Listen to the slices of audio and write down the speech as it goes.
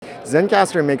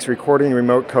Zencastr makes recording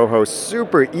remote co-hosts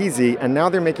super easy, and now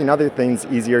they're making other things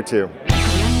easier too.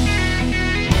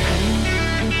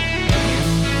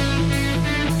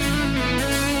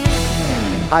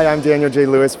 Hi, I'm Daniel J.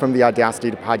 Lewis from the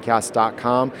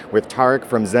AudacityToPodcast.com with Tarek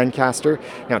from Zencastr.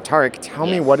 Now, Tarek, tell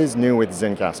me what is new with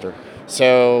Zencastr.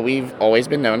 So we've always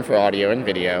been known for audio and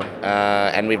video,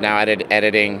 and we've now added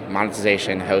editing,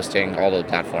 monetization, hosting, all of the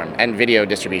platform, and video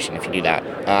distribution if you do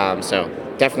that. So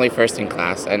definitely first in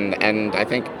class, and I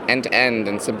think end-to-end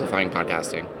and simplifying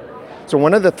podcasting. So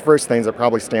one of the first things that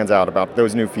probably stands out about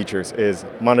those new features is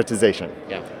monetization.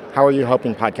 Yeah. How are you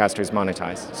helping podcasters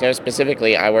monetize? So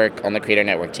specifically, I work on the Creator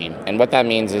Network team, and what that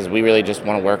means is we really just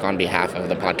want to work on behalf of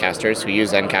the podcasters who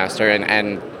use Zencastr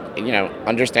and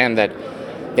understand that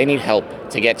they need help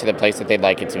to get to the place that they'd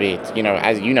like it to be. As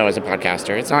a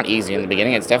podcaster, it's not easy in the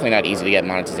beginning. It's definitely not easy to get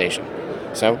monetization.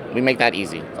 So we make that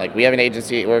easy. Like, we have an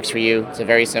agency, it works for you. It's a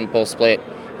very simple split.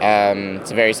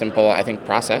 It's a very simple, I think,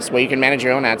 process where you can manage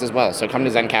your own ads as well. So come to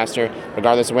Zencastr,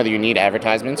 regardless of whether you need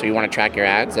advertisements or you want to track your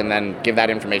ads, and then give that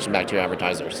information back to your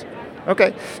advertisers.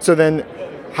 Okay, so then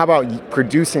how about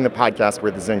producing the podcast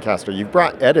with Zencastr? You've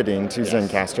brought editing to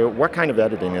Zencastr. What kind of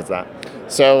editing is that?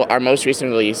 So our most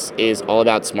recent release is all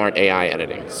about smart AI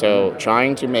editing. So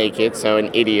trying to make it so an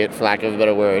idiot, for lack of a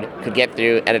better word, could get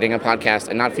through editing a podcast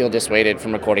and not feel dissuaded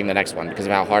from recording the next one because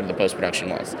of how hard the post-production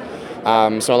was.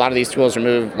 So a lot of these tools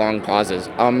remove long pauses,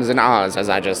 ums and ahs, as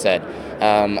I just said.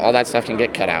 All that stuff can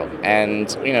get cut out.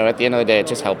 And, at the end of the day, it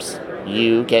just helps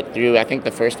you get through, I think,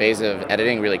 the first phase of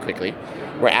editing really quickly.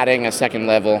 We're adding a second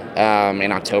level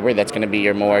in October that's going to be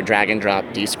your more drag and drop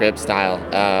Descript style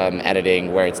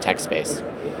editing where it's text-based.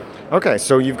 Okay,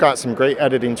 so you've got some great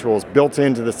editing tools built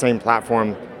into the same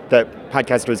platform that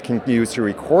podcasters can use to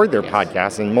record their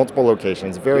podcasts in multiple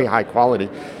locations, very high quality.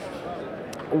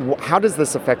 How does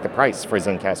this affect the price for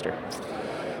Zencastr?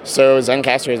 So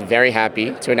Zencastr is very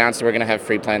happy to announce that we're going to have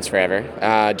free plans forever.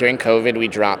 During COVID, we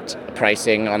dropped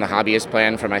pricing on the hobbyist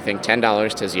plan from, I think,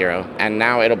 $10 to $0, and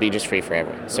now it'll be just free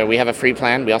forever. So we have a free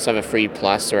plan. We also have a free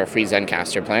plus or a free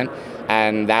Zencastr plan,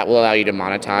 and that will allow you to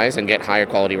monetize and get higher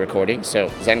quality recording. So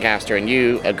Zencastr and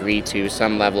you agree to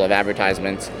some level of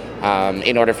advertisements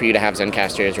in order for you to have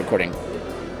Zencastr's recording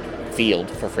field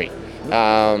for free.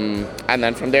 And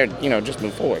then from there, just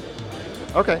move forward.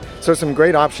 Okay, so some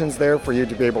great options there for you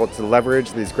to be able to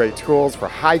leverage these great tools for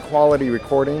high quality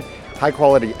recording, high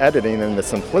quality editing, and the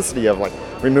simplicity of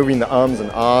removing the ums and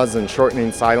ahs and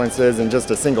shortening silences in just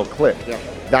a single click. Yeah.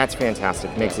 That's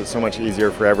fantastic. Makes it so much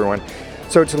easier for everyone.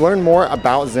 So to learn more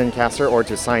about Zencastr or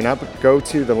to sign up, go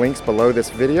to the links below this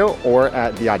video or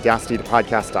at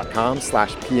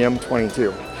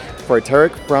theaudacitytopodcast.com/PM22. For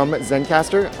Tarek from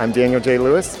Zencastr, I'm Daniel J.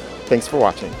 Lewis. Thanks for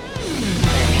watching.